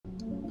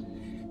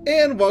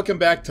And welcome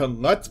back to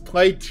Let's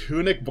Play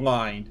Tunic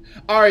Blind.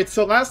 Alright,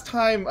 so last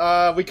time,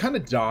 we kinda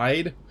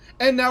died,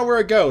 and now we're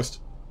a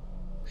ghost.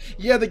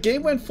 Yeah, the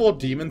game went full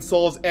Demon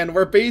Souls, and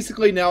we're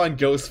basically now in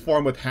ghost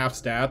form with half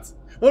stats.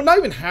 Well, not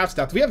even half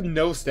stats, we have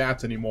no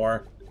stats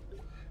anymore.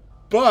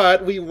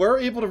 But, we were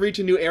able to reach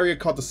a new area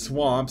called the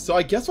Swamp, so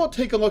I guess we'll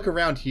take a look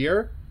around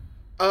here.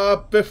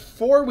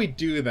 Before we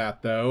do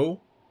that, though,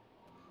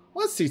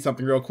 let's see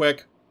something real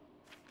quick.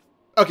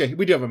 Okay,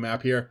 we do have a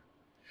map here.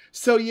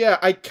 So yeah,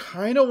 I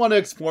kind of want to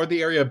explore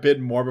the area a bit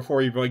more before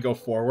we really go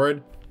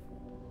forward.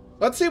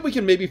 Let's see if we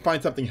can maybe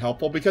find something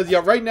helpful, because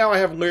yeah, right now I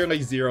have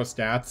literally 0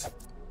 stats.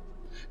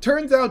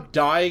 Turns out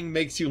dying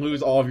makes you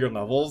lose all of your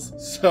levels,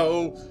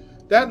 so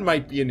that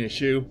might be an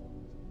issue.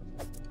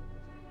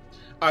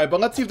 Alright,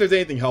 but let's see if there's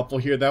anything helpful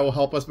here that will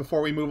help us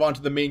before we move on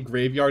to the main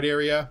graveyard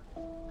area.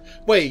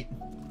 Wait.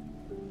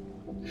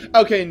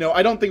 Okay, no,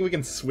 I don't think we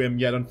can swim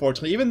yet,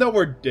 unfortunately. Even though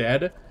we're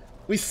dead,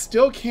 we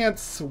still can't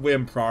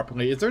swim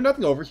properly. Is there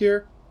nothing over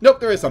here? Nope,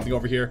 there is something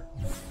over here.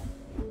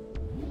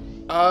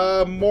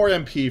 More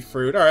MP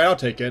fruit. Alright, I'll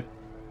take it.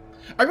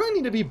 I really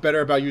need to be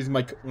better about using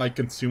my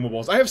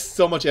consumables. I have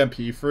so much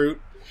MP fruit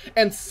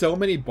and so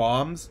many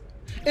bombs.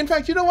 In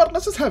fact, you know what?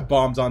 Let's just have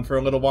bombs on for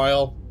a little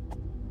while.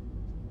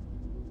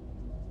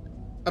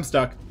 I'm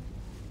stuck.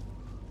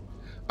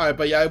 Alright,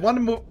 but yeah, I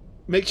want to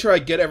make sure I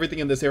get everything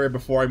in this area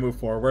before I move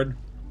forward.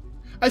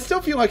 I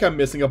still feel like I'm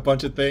missing a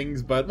bunch of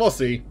things, but we'll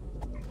see.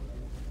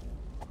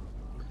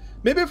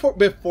 Maybe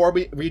before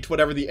we reach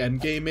whatever the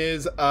end game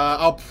is,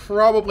 I'll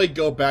probably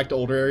go back to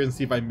older areas and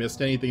see if I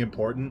missed anything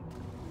important.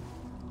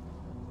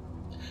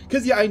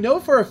 Because yeah, I know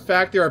for a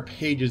fact there are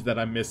pages that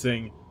I'm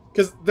missing.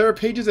 Because there are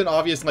pages in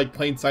obvious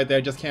plain sight that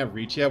I just can't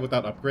reach yet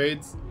without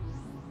upgrades.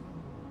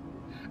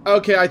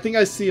 Okay, I think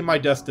I see my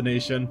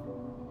destination.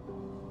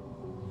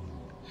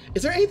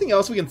 Is there anything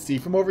else we can see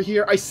from over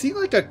here? I see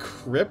like a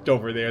crypt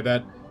over there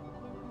that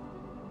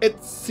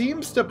it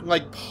seems to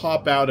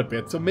pop out a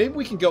bit, so maybe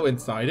we can go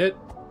inside it.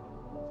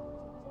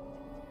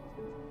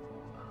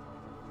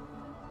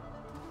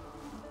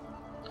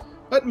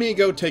 Let me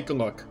go take a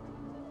look.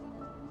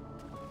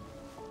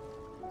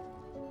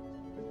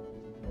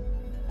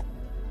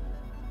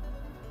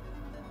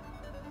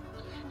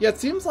 Yeah, it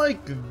seems like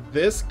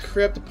this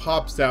crypt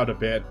pops out a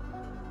bit.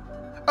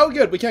 Oh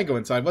good, we can't go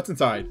inside. What's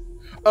inside?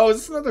 Oh, is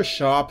this another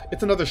shop?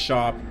 It's another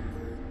shop.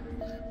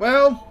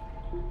 Well,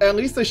 at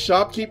least the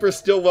shopkeeper is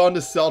still willing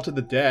to sell to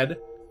the dead.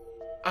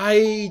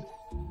 I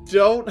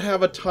don't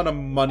have a ton of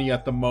money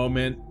at the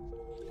moment.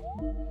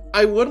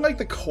 I would like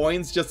the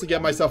coins just to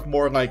get myself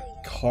more,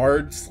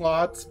 card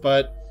slots,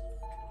 but...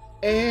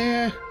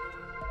 Yeah,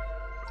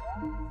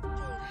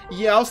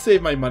 I'll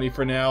save my money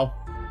for now.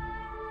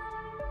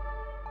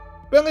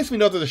 But at least we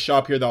know there's a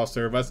shop here that'll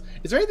serve us.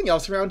 Is there anything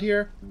else around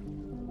here?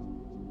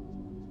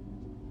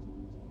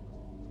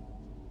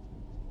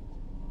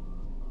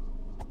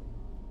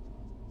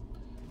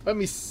 Let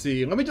me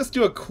see. Let me just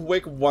do a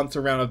quick once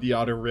around of the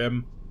outer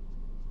rim.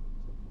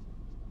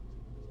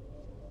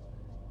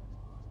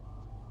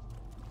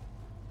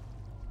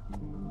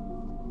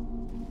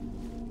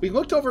 We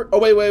looked over... Oh,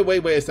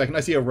 wait a second. I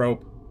see a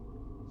rope.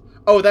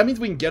 Oh, that means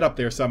we can get up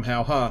there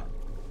somehow, huh?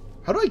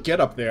 How do I get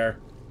up there?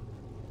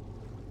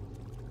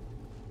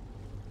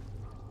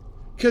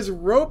 Because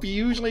rope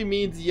usually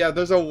means, yeah,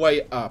 there's a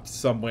way up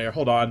somewhere.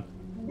 Hold on.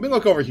 Let me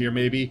look over here,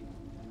 maybe.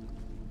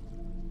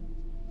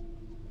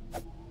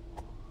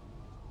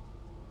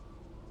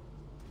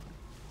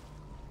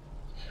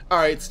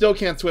 Alright, still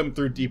can't swim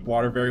through deep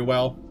water very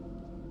well.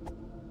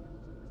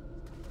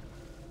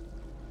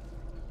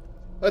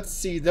 Let's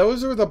see,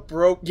 those are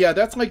the yeah,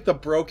 that's the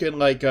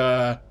broken,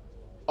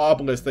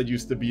 obelisk that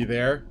used to be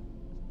there.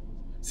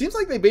 Seems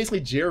like they basically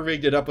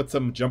jerry-rigged it up with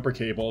some jumper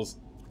cables.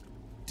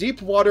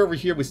 Deep water over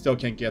here we still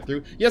can't get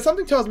through. Yeah,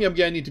 something tells me I'm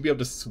gonna need to be able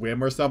to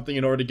swim or something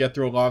in order to get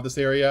through a lot of this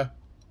area.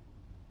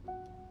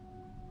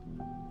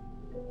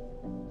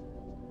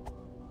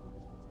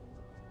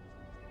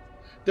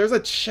 There's a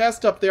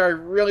chest up there I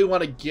really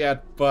want to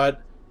get,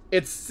 but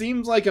it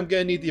seems like I'm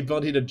gonna need the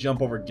ability to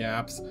jump over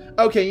gaps.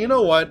 Okay, you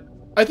know what?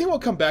 I think we'll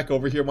come back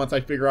over here once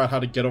I figure out how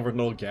to get over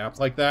little gaps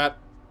like that.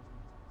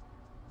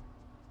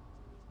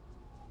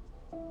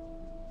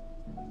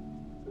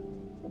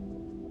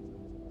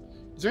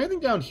 Is there anything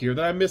down here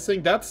that I'm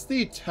missing? That's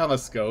the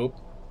telescope.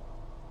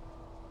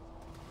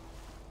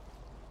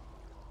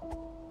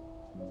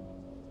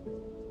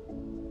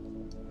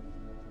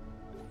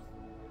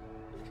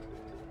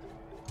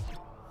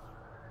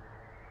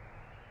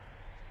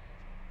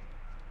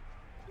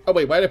 Oh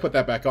wait, why did I put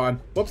that back on?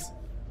 Whoops.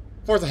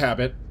 Force a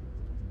habit.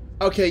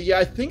 Okay, yeah,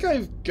 I think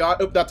I've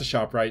got... Oh, that's a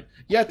shop, right?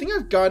 Yeah, I think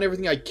I've gotten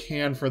everything I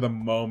can for the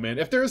moment.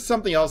 If there's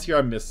something else here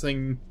I'm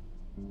missing,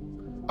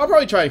 I'll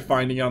probably try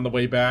finding it on the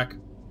way back.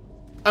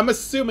 I'm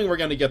assuming we're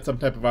going to get some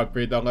type of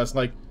upgrade that lets,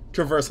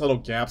 traverse little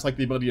gaps, like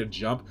the ability to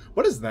jump.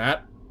 What is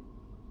that?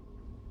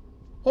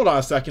 Hold on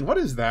a second, what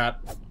is that?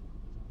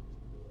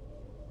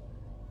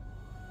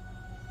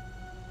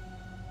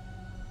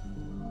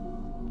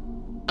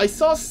 I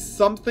saw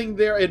something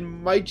there. It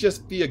might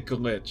just be a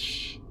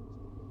glitch.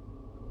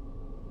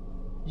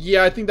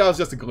 Yeah, I think that was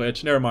just a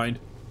glitch. Never mind.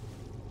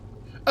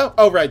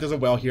 Oh, right, there's a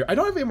well here. I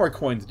don't have any more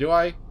coins, do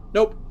I?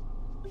 Nope.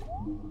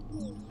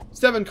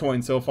 7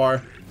 coins so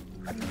far.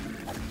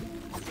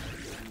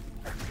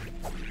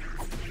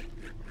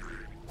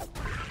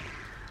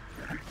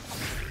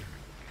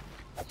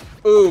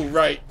 Ooh,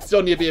 right.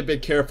 Still need to be a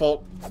bit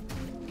careful.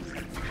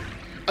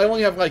 I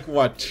only have, like,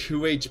 what,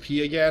 2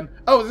 HP again?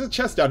 Oh, there's a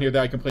chest down here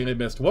that I completely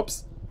missed.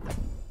 Whoops.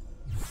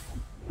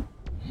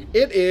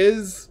 It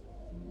is...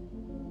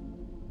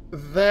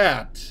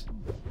 that.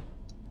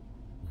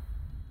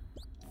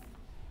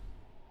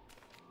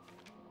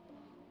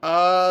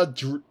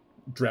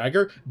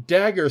 Dragger?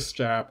 Dagger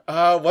strap.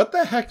 What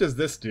the heck does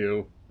this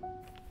do?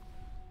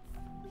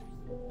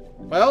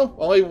 Well,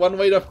 only one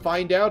way to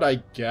find out,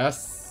 I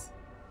guess.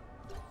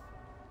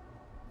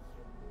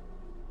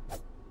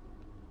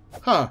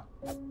 Huh.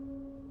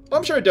 Well,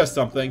 I'm sure it does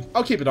something.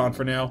 I'll keep it on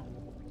for now.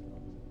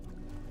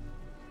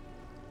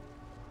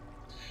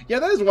 Yeah,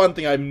 that is one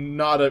thing I'm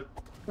not a...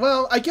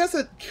 Well, I guess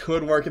it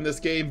could work in this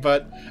game,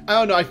 but I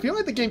don't know. I feel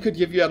like the game could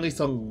give you at least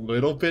a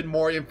little bit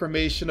more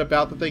information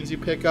about the things you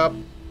pick up.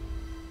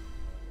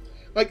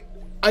 Like,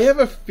 I have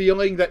a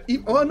feeling that...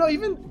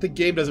 even the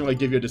game doesn't really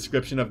give you a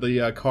description of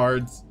the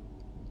cards.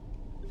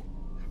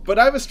 But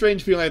I have a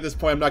strange feeling at this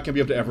point I'm not going to be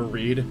able to ever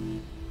read.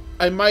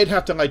 I might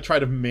have to, like, try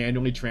to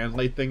manually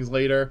translate things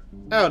later.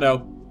 I don't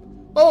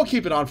know. I'll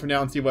keep it on for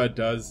now and see what it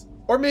does.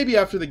 Or maybe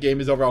after the game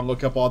is over, I'll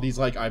look up all these,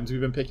 like, items we've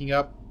been picking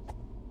up.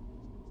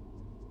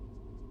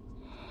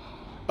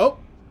 Oh,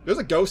 there's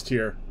a ghost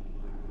here.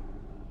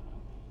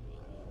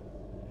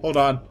 Hold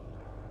on.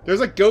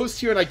 There's a ghost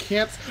here and I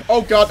can't...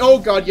 oh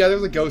god, yeah,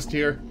 there's a ghost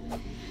here.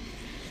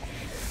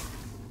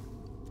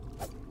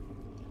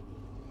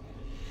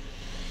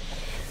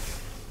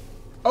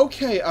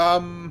 Okay,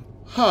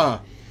 huh.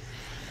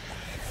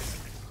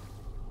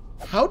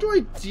 How do I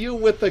deal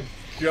with the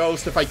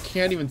ghost if I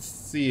can't even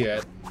see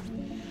it?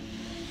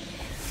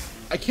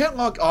 I can't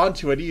log on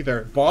to it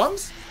either.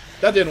 Bombs?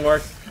 That didn't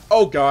work.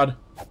 Oh god.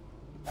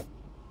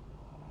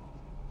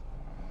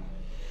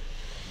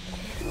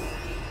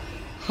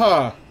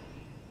 Huh.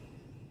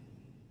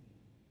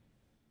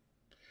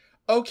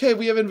 Okay,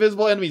 we have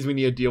invisible enemies we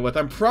need to deal with.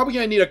 I'm probably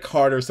gonna need a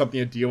card or something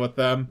to deal with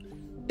them.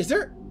 Is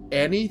there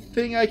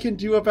anything I can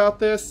do about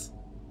this?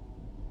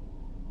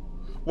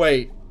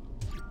 Wait.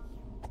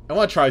 I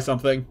want to try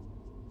something.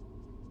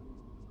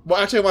 Well,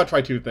 actually, I want to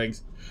try 2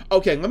 things.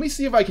 Okay, let me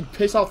see if I can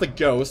piss off the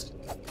ghost.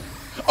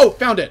 Oh,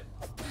 found it!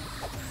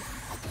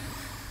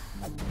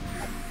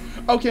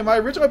 Okay, my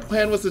original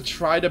plan was to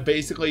try to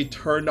basically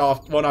turn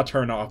off... well, not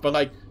turn off, but,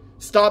 like,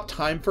 stop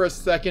time for a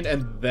second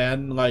and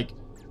then, like,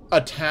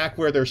 attack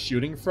where they're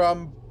shooting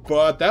from.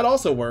 But that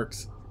also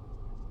works.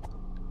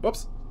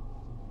 Whoops.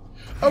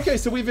 Okay,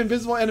 so we have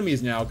invisible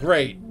enemies now.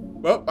 Great.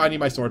 Well, I need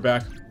my sword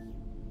back.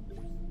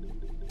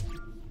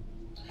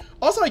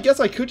 Also, I guess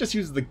I could just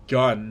use the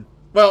gun.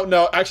 Well,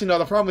 no, actually, no.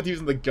 The problem with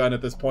using the gun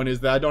at this point is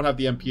that I don't have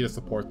the MP to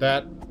support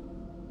that.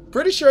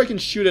 Pretty sure I can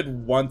shoot it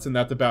once and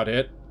that's about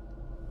it.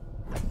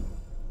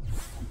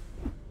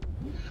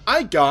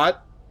 I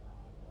got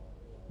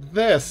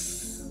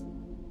this.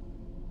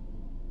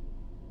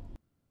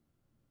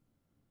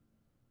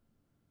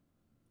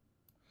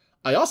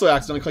 I also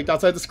accidentally clicked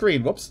outside the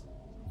screen. Whoops.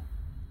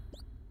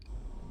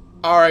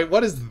 Alright,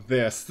 what is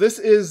this? This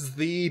is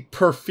the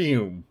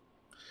perfume.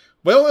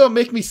 Well, it'll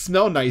make me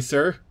smell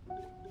nicer.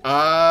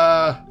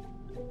 I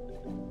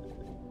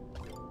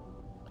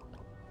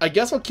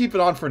guess I'll keep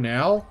it on for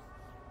now.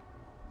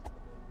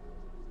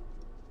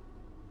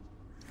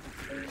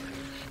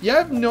 Yeah, I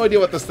have no idea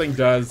what this thing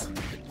does.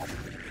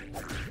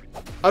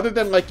 Other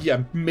than, like,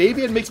 yeah,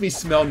 maybe it makes me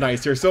smell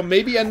nicer, so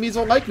maybe enemies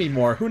will like me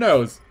more. Who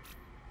knows?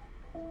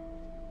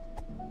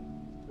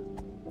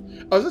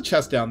 Oh, there's a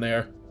chest down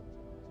there.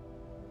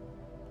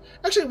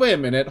 Actually, wait a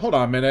minute. Hold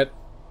on a minute.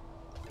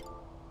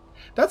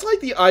 That's like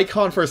the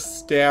icon for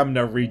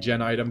stamina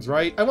regen items,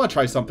 right? I want to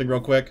try something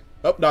real quick.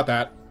 Oh, not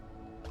that.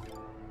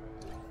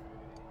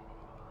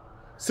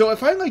 So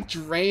if I, like,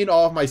 drain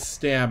all of my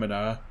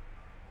stamina...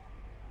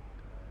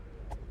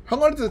 how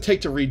long does it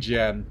take to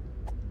regen?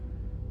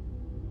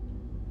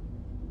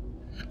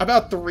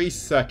 About 3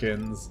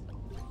 seconds.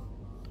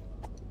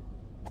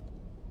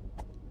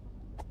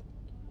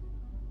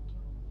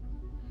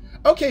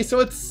 Okay, so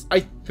it's...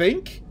 I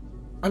think...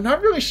 I'm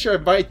not really sure,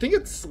 but I think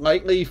it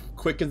slightly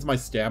quickens my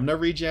stamina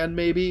regen,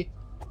 maybe?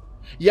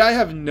 Yeah, I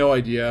have no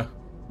idea.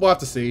 We'll have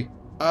to see.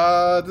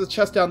 The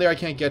chest down there I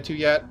can't get to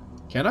yet.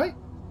 Can I?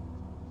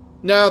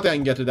 No, I don't think I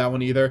can get to that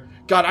one either.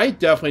 God, I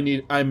definitely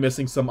need... I'm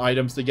missing some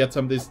items to get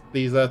some of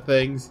these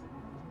things.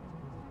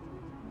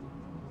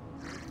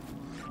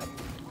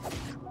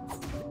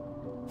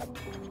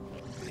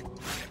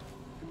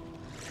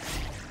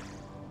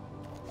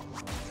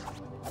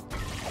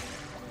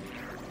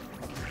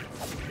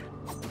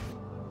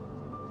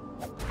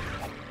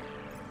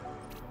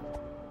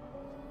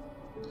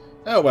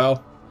 Oh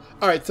well.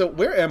 Alright, so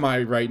where am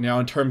I right now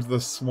in terms of the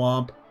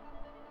swamp?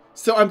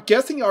 So I'm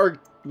guessing our,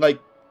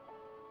 like,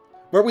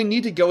 where we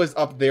need to go is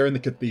up there in the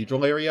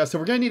cathedral area, so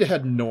we're gonna need to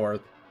head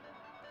north.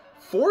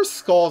 4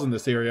 skulls in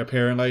this area,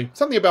 apparently.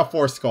 Something about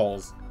 4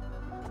 skulls.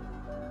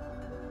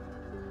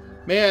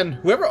 Man,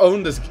 whoever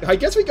owned this... I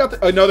guess we got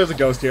the... Oh, no, there's a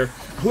ghost here.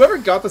 Whoever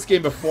got this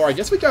game before, I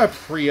guess we got it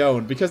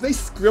pre-owned, because they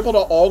scribbled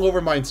it all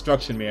over my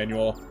instruction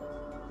manual.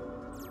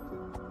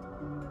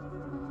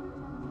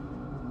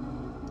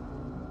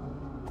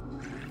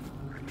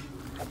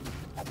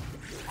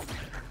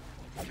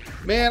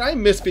 Man, I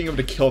miss being able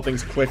to kill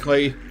things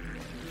quickly.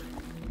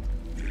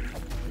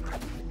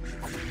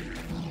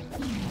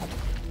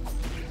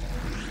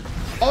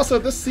 Also,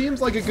 this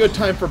seems like a good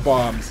time for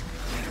bombs.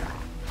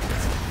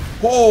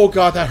 Oh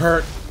god, that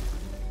hurt.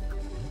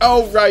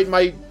 Oh right,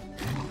 my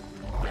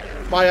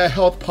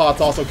health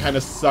pots also kind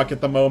of suck at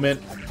the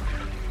moment.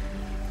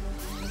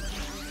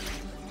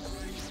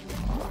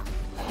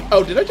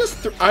 Oh, did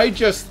I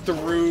just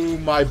threw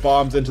my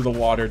bombs into the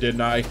water,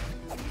 didn't I?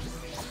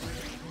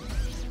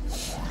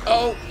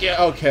 Oh,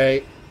 yeah,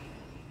 okay.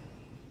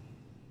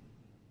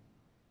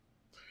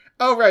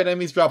 Oh right,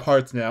 enemies drop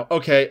hearts now.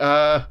 Okay,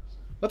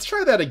 let's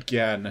try that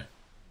again.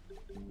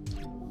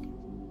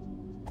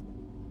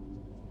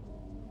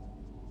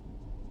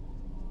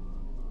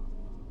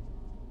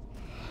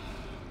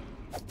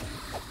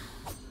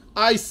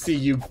 I see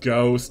you,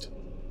 ghost.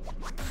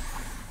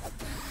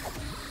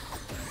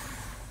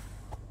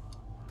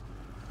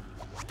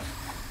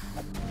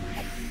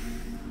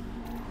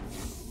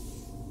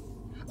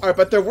 Alright,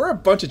 but there were a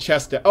bunch of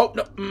chests. Oh,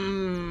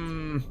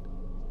 no.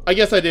 I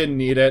guess I didn't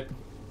need it.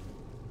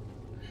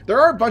 There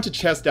are a bunch of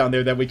chests down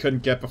there that we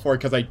couldn't get before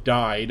because I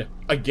died.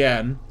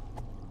 Again.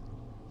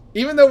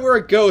 Even though we're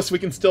a ghost, we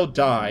can still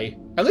die.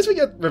 At least we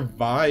get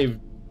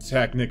revived,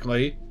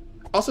 technically.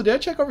 Also, did I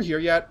check over here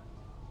yet?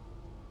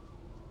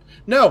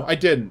 No, I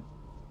didn't.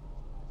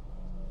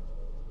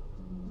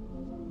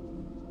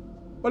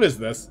 What is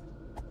this?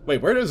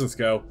 Wait, where does this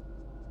go?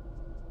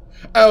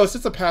 Oh, it's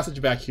just a passage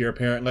back here,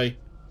 apparently.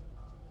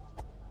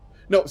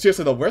 No,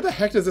 seriously though, where the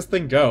heck does this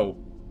thing go?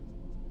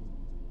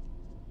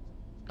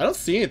 I don't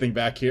see anything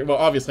back here. Well,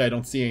 obviously I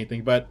don't see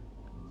anything, but...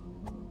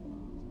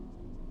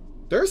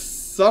 There's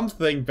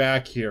something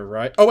back here,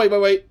 right? Oh,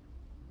 wait.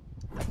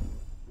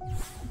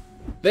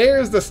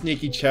 There's the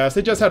sneaky chest.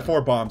 It just had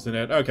 4 bombs in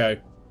it. Okay.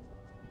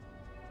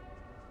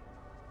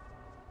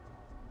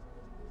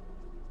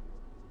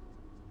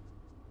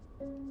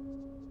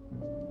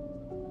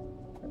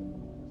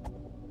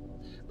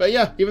 But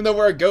yeah, even though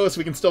we're a ghost,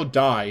 we can still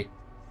die.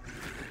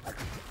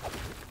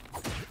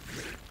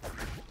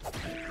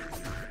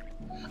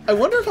 I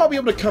wonder if I'll be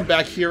able to come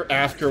back here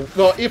after...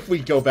 Well, if we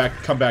come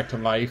back to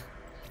life.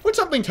 Which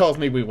something tells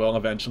me we will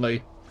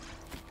eventually.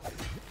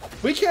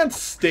 We can't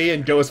stay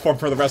in ghost form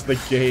for the rest of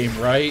the game,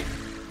 right?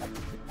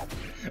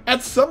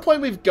 At some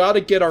point, we've got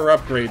to get our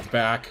upgrades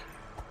back.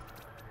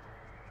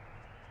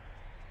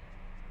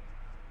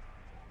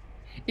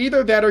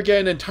 Either that or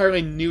get an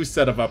entirely new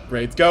set of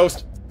upgrades.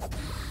 Ghost!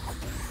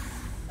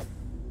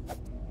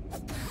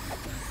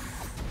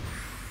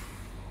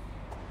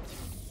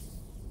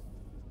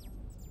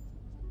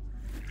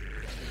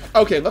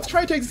 Okay, let's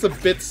try to take this a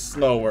bit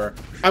slower.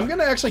 I'm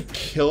gonna actually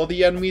kill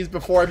the enemies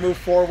before I move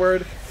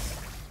forward.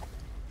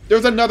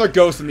 There's another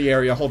ghost in the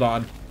area, hold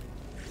on.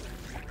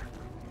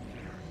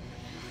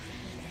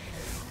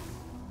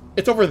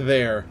 It's over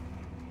there.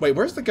 Wait,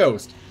 where's the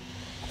ghost?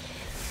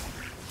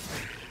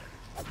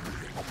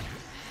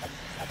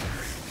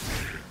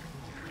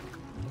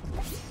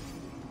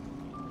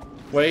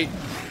 Wait.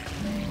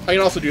 I can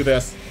also do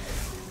this.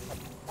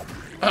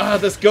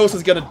 This ghost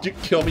is gonna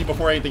kill me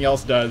before anything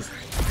else does.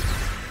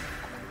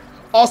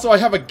 Also, I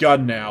have a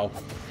gun now.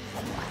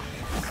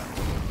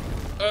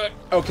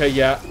 Okay,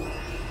 yeah.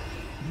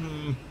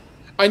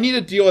 I need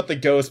to deal with the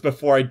ghost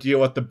before I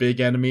deal with the big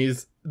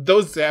enemies.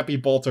 Those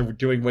zappy bolts are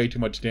doing way too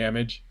much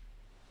damage.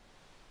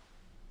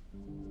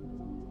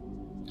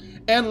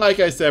 And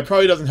like I said, it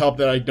probably doesn't help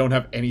that I don't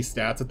have any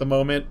stats at the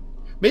moment.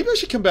 Maybe I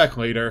should come back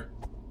later.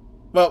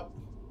 Well,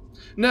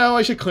 no,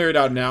 I should clear it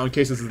out now in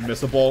case this is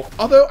missable.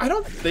 Although, I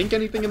don't think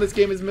anything in this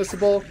game is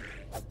missable.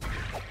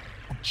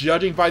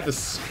 Judging by the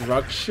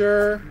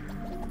structure.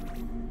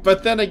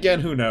 But then again,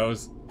 who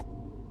knows?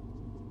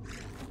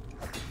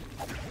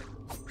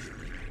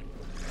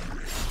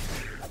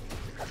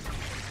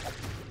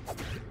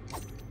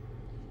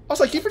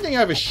 Also, I keep forgetting I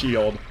have a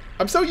shield.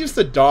 I'm so used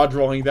to dodge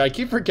rolling that I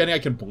keep forgetting I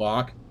can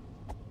block.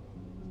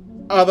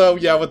 Although,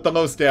 yeah, with the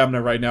low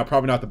stamina right now,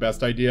 probably not the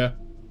best idea.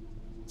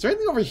 Is there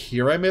anything over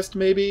here I missed,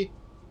 maybe?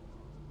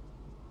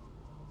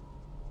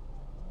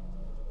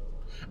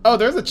 Oh,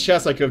 there's a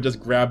chest I could have just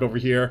grabbed over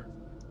here.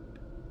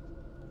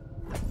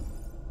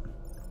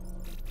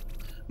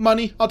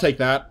 Money, I'll take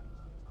that.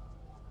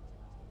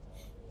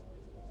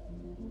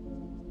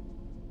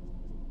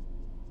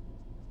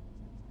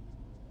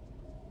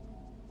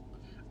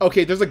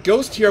 Okay, there's a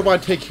ghost here I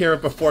want to take care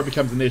of before it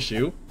becomes an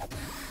issue.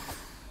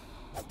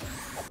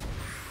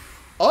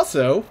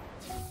 Also,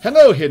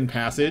 hello, hidden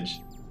passage.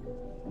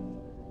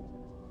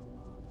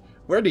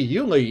 Where do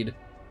you lead?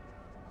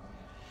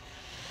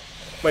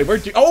 Wait, where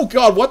do you... Oh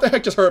god, what the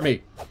heck just hurt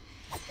me?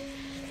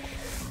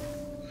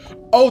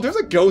 Oh, there's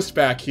a ghost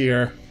back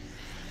here.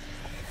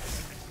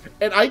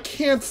 And I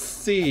can't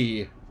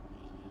see.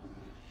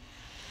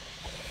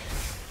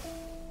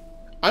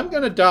 I'm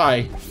gonna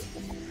die.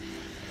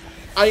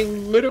 I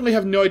literally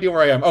have no idea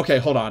where I am. Okay,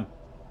 hold on.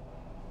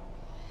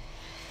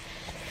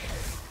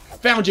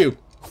 Found you!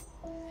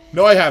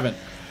 No, I haven't.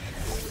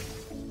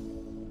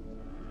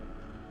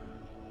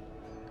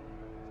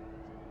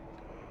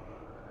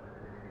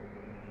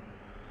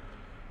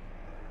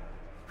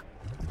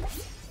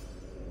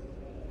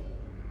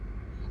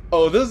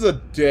 Oh, this is a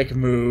dick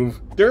move.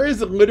 There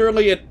is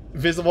literally a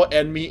visible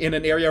enemy in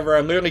an area where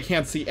I literally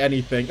can't see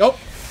anything. Oh!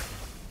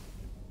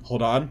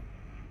 Hold on.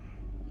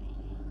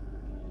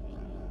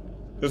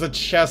 There's a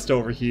chest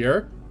over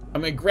here.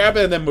 I'm gonna grab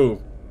it and then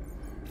move.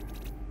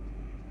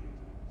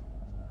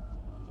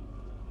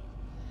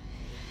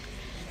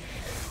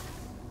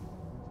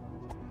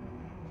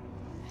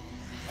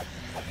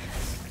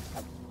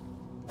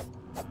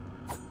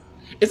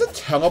 Is it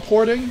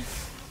teleporting?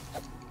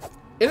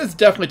 It is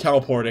definitely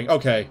teleporting.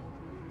 Okay.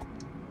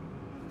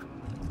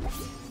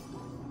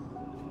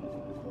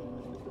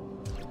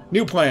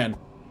 New plan.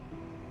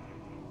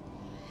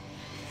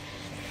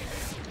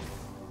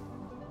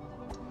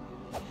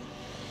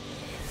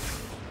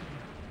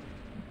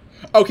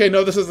 Okay,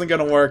 no, this isn't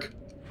gonna work.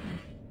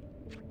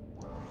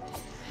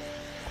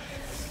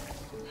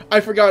 I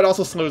forgot it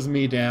also slows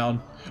me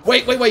down.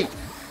 Wait, wait, wait!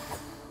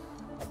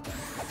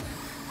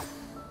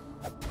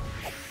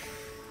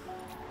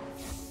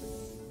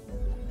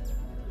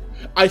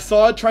 I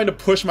saw it trying to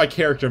push my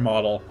character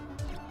model.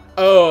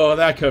 Oh,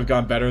 that could have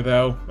gone better,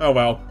 though. Oh,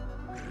 well.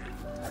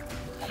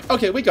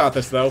 Okay, we got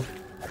this, though.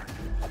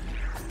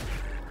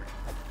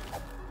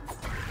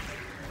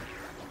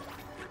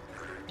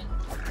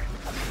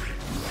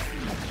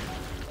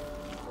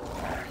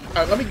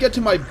 Alright, let me get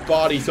to my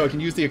body so I can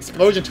use the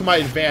explosion to my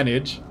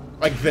advantage.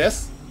 Like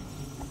this.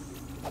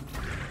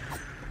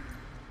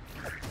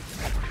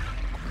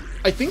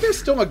 I think there's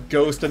still a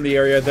ghost in the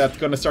area that's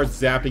gonna start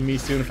zapping me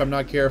soon if I'm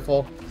not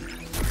careful.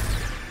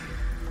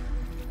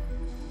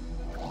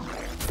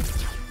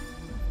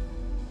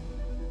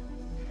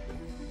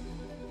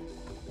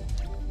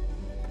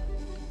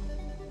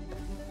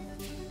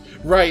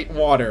 Right,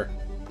 water.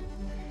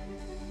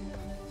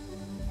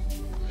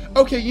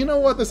 Okay, you know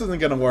what? This isn't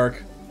gonna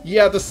work.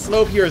 Yeah, the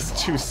slope here is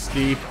too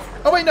steep.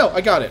 Oh wait, no,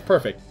 I got it.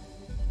 Perfect.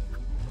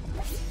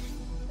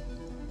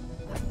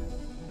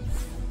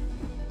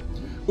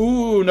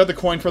 Ooh, another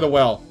coin for the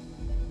well.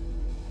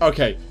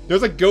 Okay,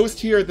 there's a ghost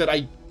here that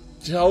I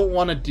don't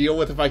want to deal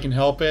with if I can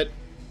help it.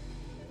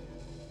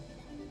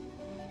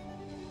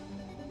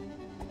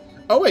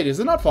 Oh wait, is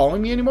it not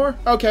following me anymore?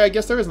 Okay, I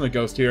guess there isn't a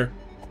ghost here.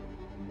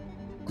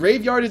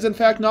 Graveyard is in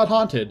fact not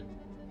haunted.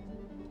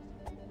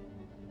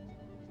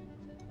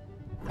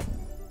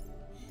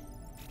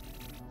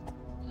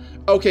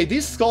 Okay,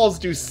 these skulls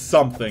do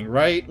something,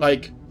 right?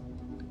 Like...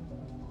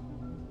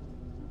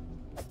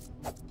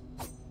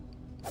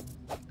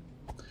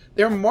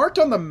 they're marked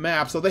on the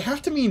map, so they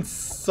have to mean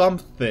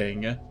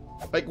something.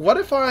 Like, what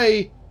if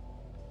I...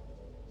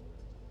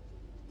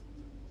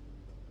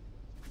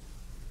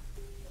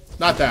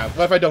 not that.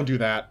 What if I don't do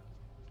that?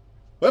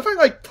 What if I,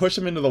 like, push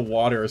them into the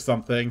water or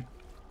something?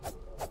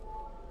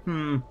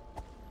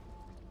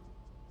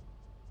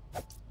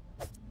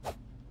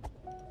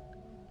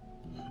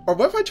 Or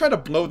what if I try to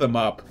blow them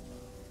up?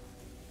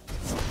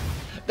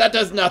 That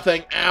does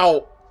nothing.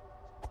 Ow!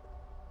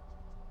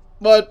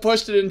 Well, it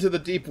pushed it into the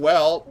deep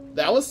well.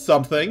 That was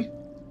something.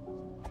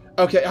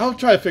 Okay, I'll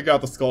try to figure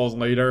out the skulls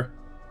later.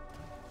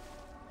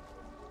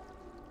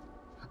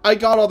 I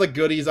got all the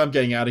goodies. I'm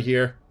getting out of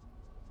here.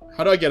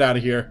 How do I get out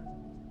of here?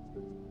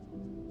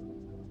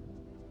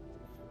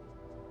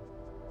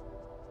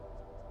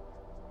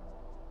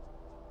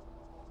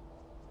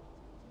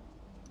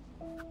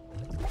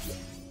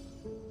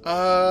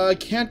 I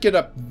can't get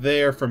up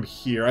there from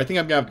here. I think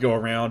I'm gonna have to go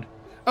around.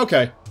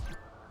 Okay.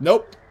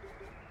 Nope.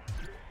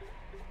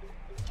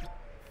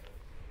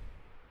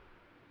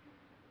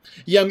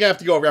 Yeah, I'm gonna have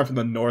to go around from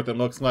the north, it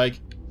looks like.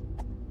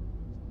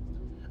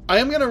 I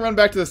am gonna run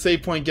back to the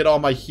save point and get all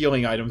my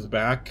healing items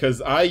back,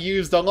 because I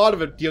used a lot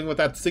of it dealing with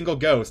that single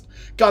ghost.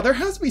 God, there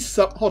has to be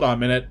some... hold on a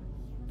minute.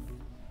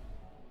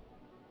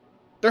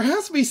 There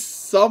has to be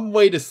some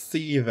way to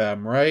see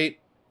them, right?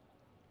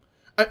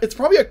 It's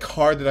probably a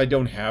card that I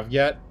don't have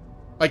yet.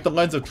 Like the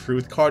Lens of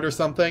Truth card or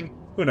something.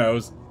 Who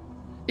knows?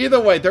 Either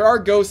way, there are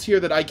ghosts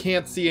here that I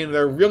can't see and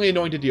they're really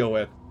annoying to deal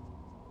with.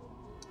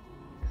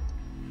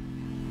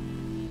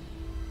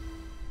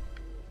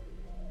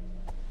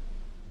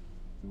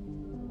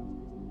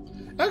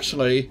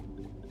 Actually...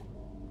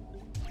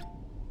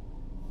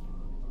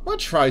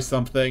 let's try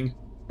something.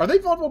 Are they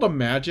vulnerable to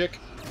magic?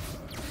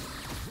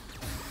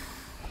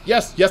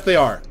 Yes, yes they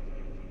are.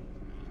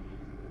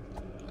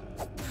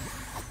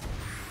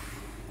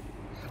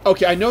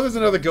 Okay, I know there's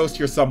another ghost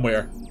here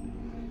somewhere.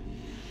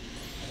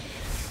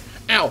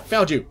 Ow!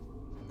 Found you!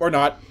 Or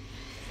not.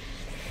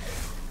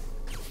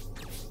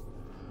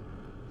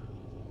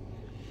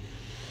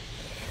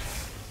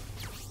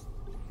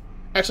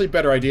 Actually,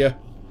 better idea.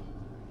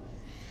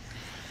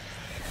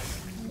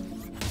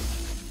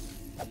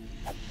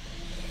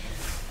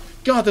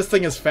 God, this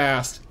thing is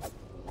fast.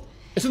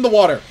 It's in the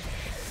water.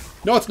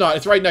 No, it's not.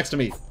 It's right next to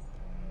me.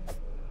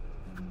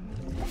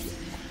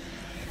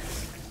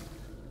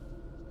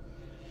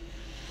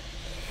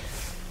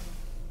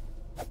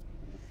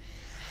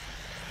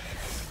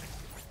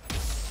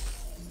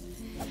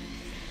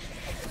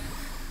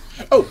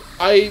 Oh,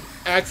 I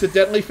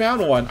accidentally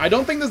found one. I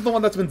don't think this is the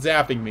one that's been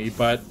zapping me,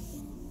 but...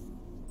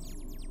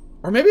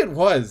 Or maybe it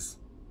was.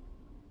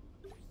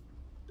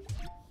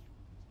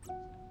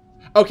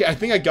 Okay, I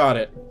think I got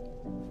it.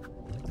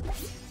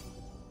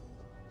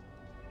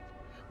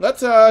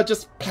 Let's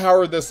just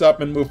power this up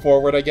and move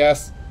forward, I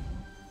guess.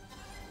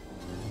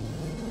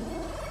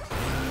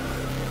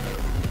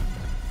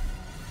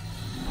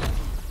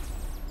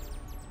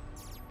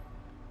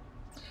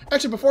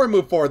 Actually, before I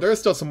move forward, there are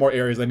still some more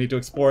areas I need to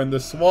explore in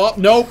this swamp.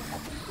 Nope!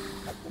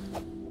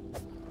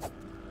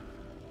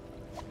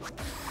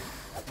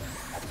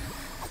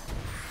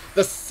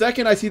 The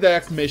second I see that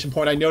exclamation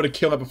point, I know to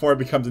kill it before it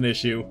becomes an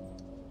issue.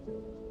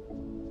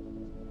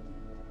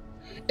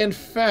 In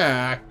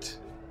fact...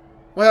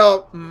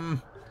 Well,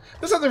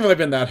 this hasn't really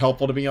been that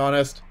helpful, to be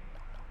honest.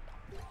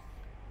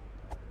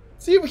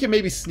 See if we can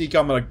maybe sneak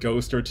on a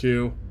ghost or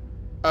two.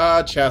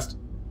 Chest.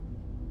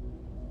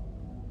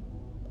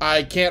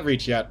 I can't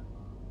reach yet.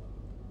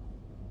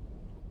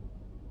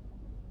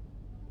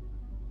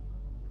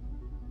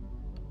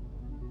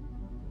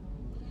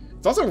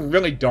 It's also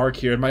really dark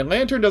here, and my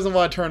lantern doesn't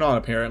want to turn on,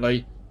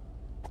 apparently.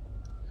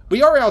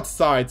 We are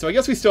outside, so I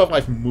guess we still have,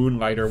 like,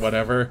 moonlight or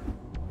whatever.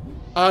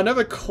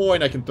 Another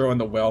coin I can throw in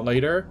the well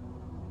later.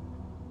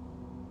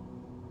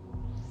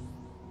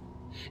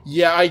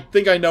 Yeah, I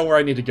think I know where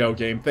I need to go,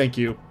 game. Thank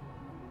you.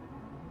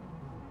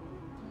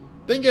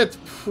 Think it's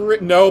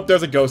Nope,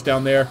 there's a ghost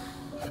down there.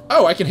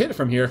 Oh, I can hit it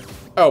from here.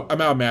 Oh,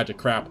 I'm out of magic.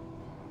 Crap.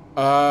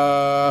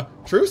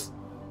 Truce?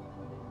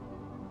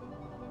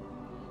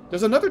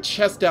 There's another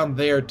chest down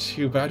there,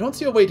 too, but I don't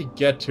see a way to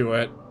get to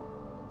it.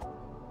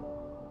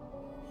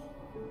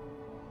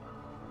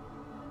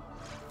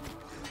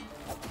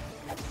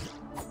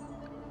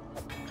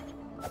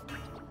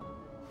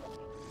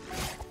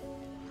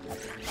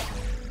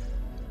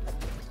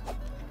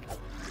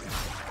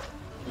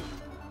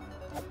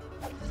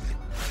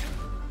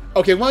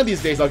 Okay, one of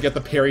these days I'll get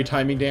the parry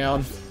timing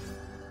down.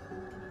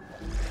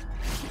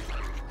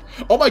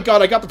 Oh my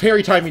god, I got the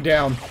parry timing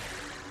down!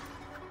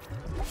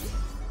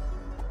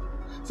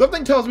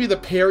 Something tells me the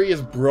parry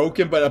is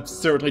broken but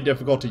absurdly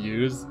difficult to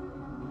use.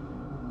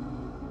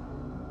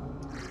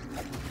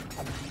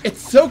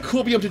 It's so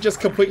cool being able to just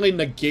completely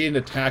negate an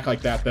attack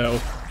like that, though.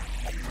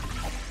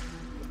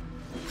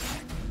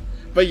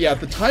 But yeah,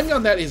 the timing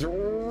on that is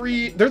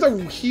there's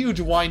a huge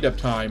wind-up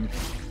time.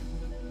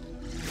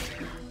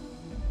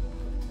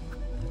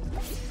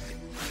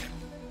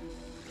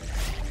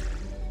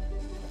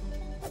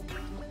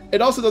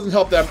 It also doesn't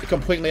help that I'm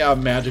completely out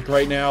of magic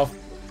right now.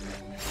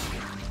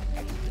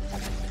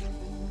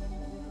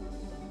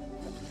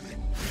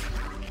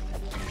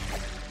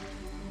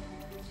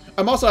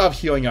 I'm also out of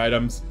healing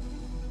items.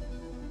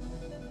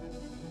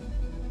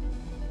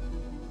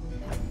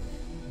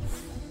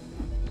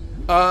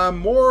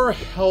 More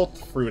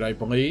health fruit, I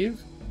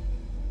believe.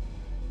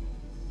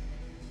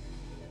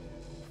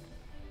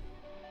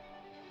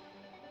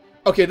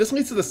 Okay, this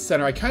leads to the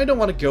center. I kind of don't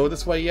want to go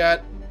this way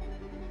yet.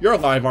 You're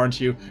alive,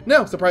 aren't you?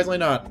 No, surprisingly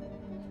not.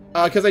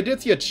 Because I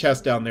did see a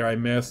chest down there I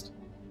missed.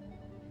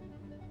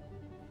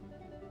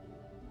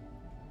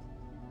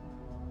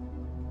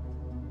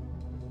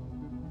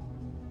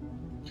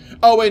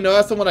 Oh wait, no,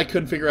 that's the one I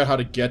couldn't figure out how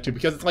to get to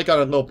because it's like on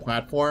a little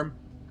platform.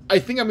 I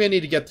think I'm gonna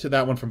need to get to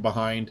that one from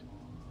behind.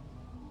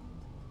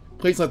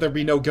 Please let there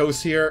be no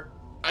ghosts here.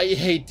 I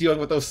hate dealing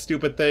with those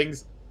stupid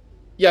things.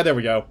 Yeah, there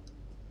we go.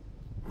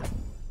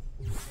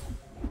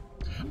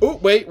 Oh,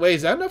 wait,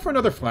 is that enough for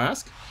another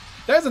flask?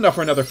 That is enough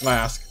for another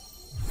flask.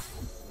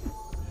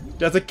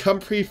 Does it come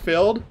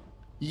pre-filled?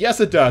 Yes,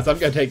 it does. I'm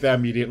gonna take that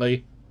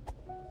immediately.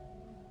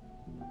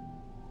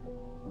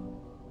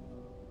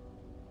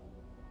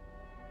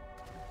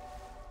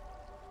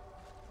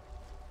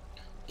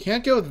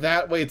 Can't go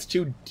that way, it's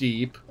too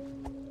deep.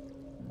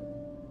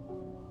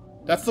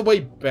 That's the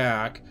way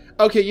back.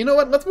 Okay, you know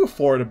what? Let's move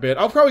forward a bit.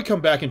 I'll probably come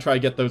back and try to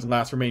get those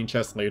last remaining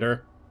chests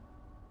later.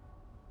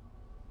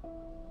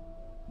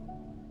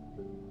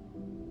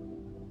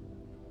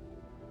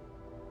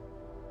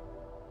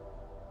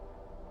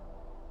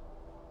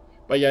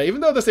 But yeah,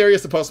 even though this area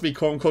is supposed to be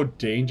quote-unquote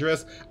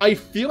dangerous, I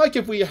feel like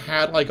if we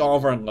had like all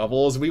of our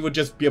levels, we would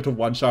just be able to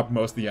one-shot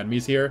most of the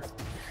enemies here.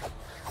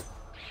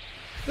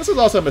 This was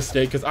also a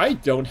mistake, because I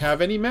don't have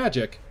any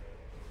magic.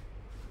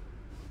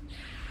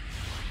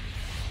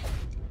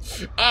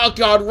 Oh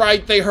god,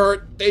 right, they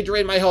hurt. They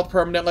drain my health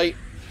permanently.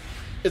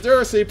 Is there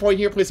a save point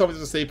here? Please tell me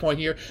there's a save point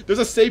here. There's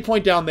a save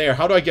point down there.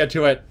 How do I get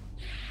to it?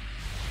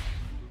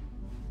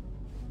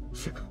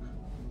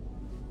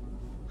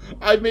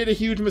 I've made a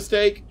huge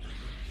mistake.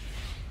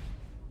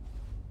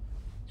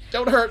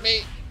 Don't hurt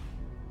me.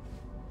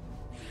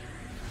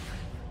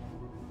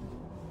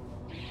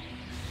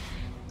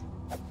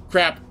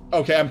 Crap.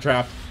 Okay, I'm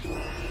trapped.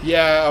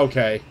 Yeah,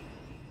 okay.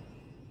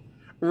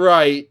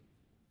 Right.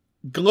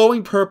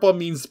 Glowing purple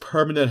means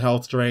permanent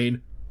health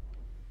drain.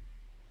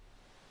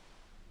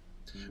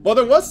 Well,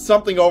 there was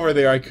something over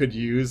there I could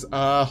use.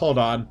 Hold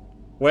on.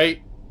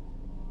 Wait.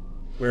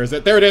 Where is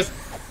it? There it is!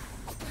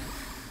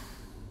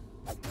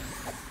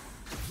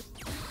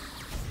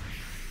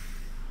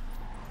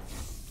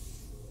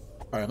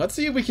 Alright, let's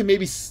see if we can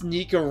maybe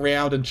sneak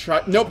around and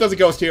try... Nope, there's a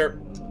ghost here.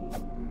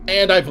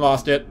 And I've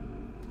lost it.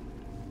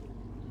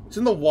 It's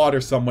in the water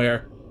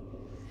somewhere.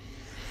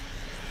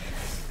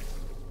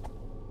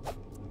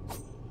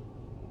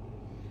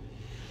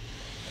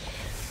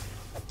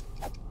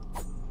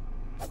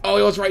 Oh,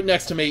 it was right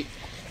next to me.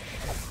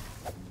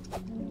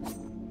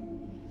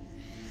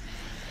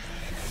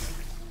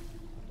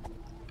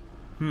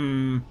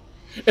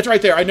 It's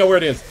right there. I know where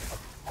it is.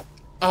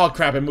 Oh,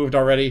 crap. It moved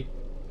already.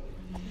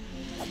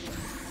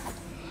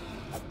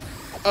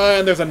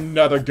 And there's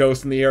another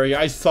ghost in the area.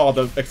 I saw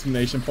the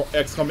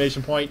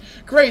exclamation point.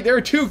 Great, there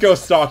are 2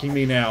 ghosts stalking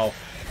me now.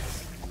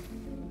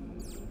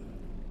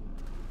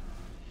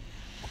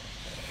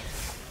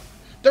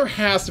 There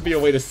has to be a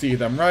way to see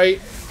them, right?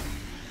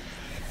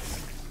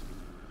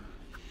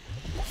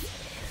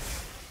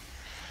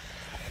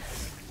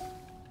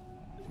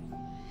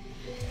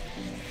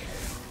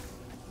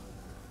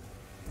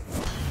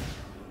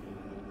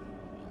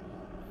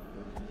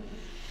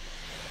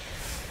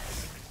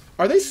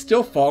 Are they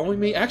still following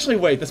me? Actually,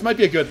 wait, this might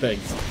be a good thing.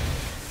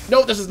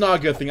 No, this is not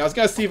a good thing. I was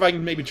gonna see if I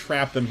can maybe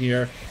trap them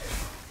here.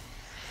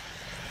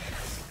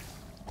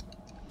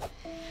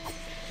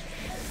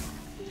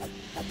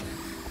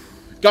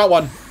 Got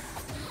one.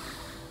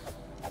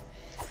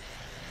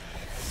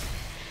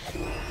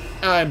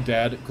 I'm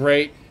dead.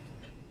 Great.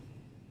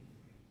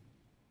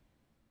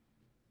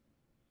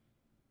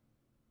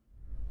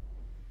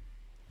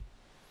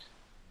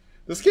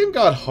 This game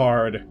got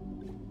hard.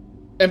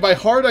 And by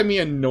hard, I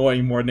mean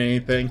annoying more than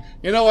anything.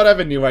 You know what? I have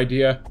a new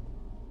idea.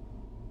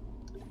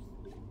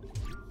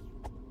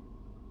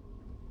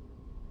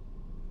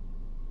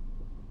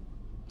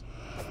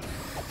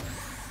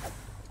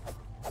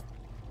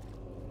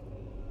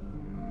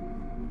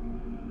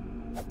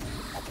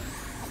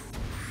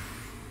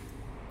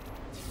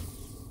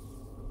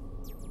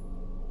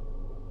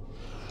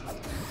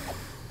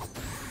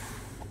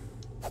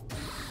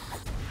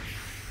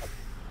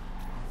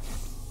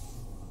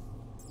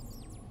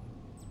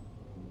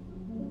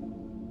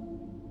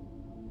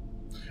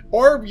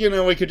 Or, you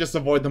know, we could just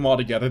avoid them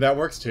altogether. That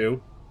works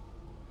too.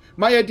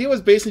 My idea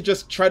was basically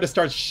just try to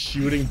start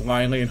shooting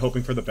blindly and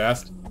hoping for the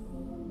best.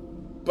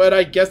 But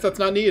I guess that's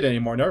not needed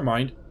anymore. Never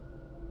mind.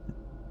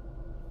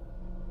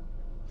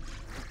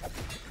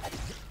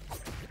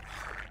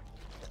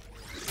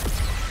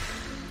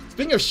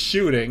 Speaking of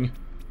shooting...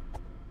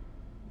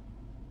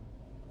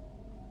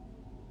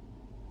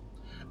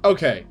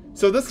 Okay,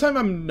 so this time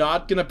I'm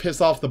not gonna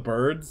piss off the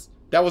birds.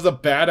 That was a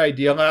bad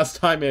idea last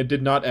time and it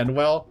did not end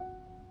well.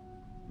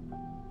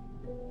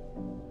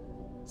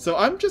 So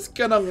I'm just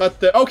gonna let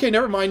the... Okay,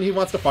 never mind, he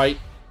wants to fight.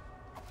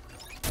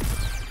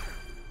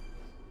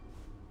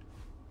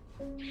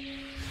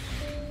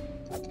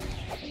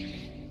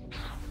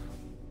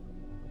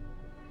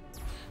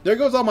 There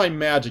goes all my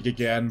magic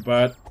again,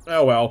 but...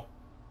 Oh well.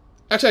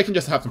 Actually, I can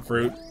just have some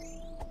fruit.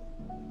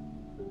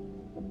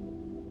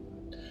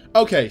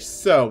 Okay,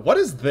 so, what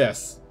is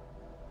this?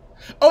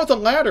 Oh, it's a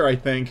ladder, I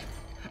think.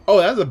 Oh,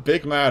 that is a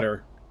big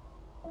ladder.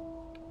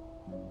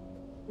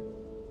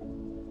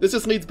 This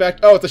just leads back...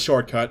 Oh, it's a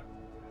shortcut.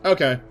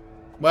 Okay.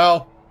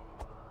 Well,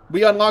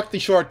 we unlocked the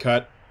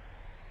shortcut.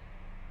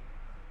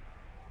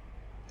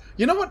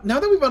 You know what?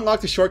 Now that we've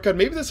unlocked the shortcut,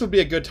 maybe this would be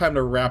a good time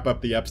to wrap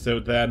up the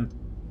episode then.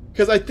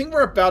 Because I think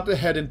we're about to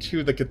head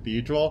into the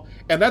cathedral,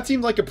 and that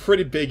seems like a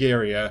pretty big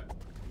area.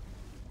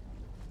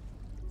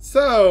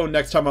 So,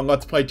 next time on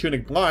Let's Play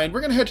Tunic Blind,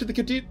 we're going to head to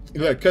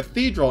the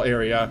cathedral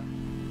area.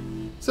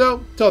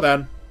 So, till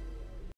then.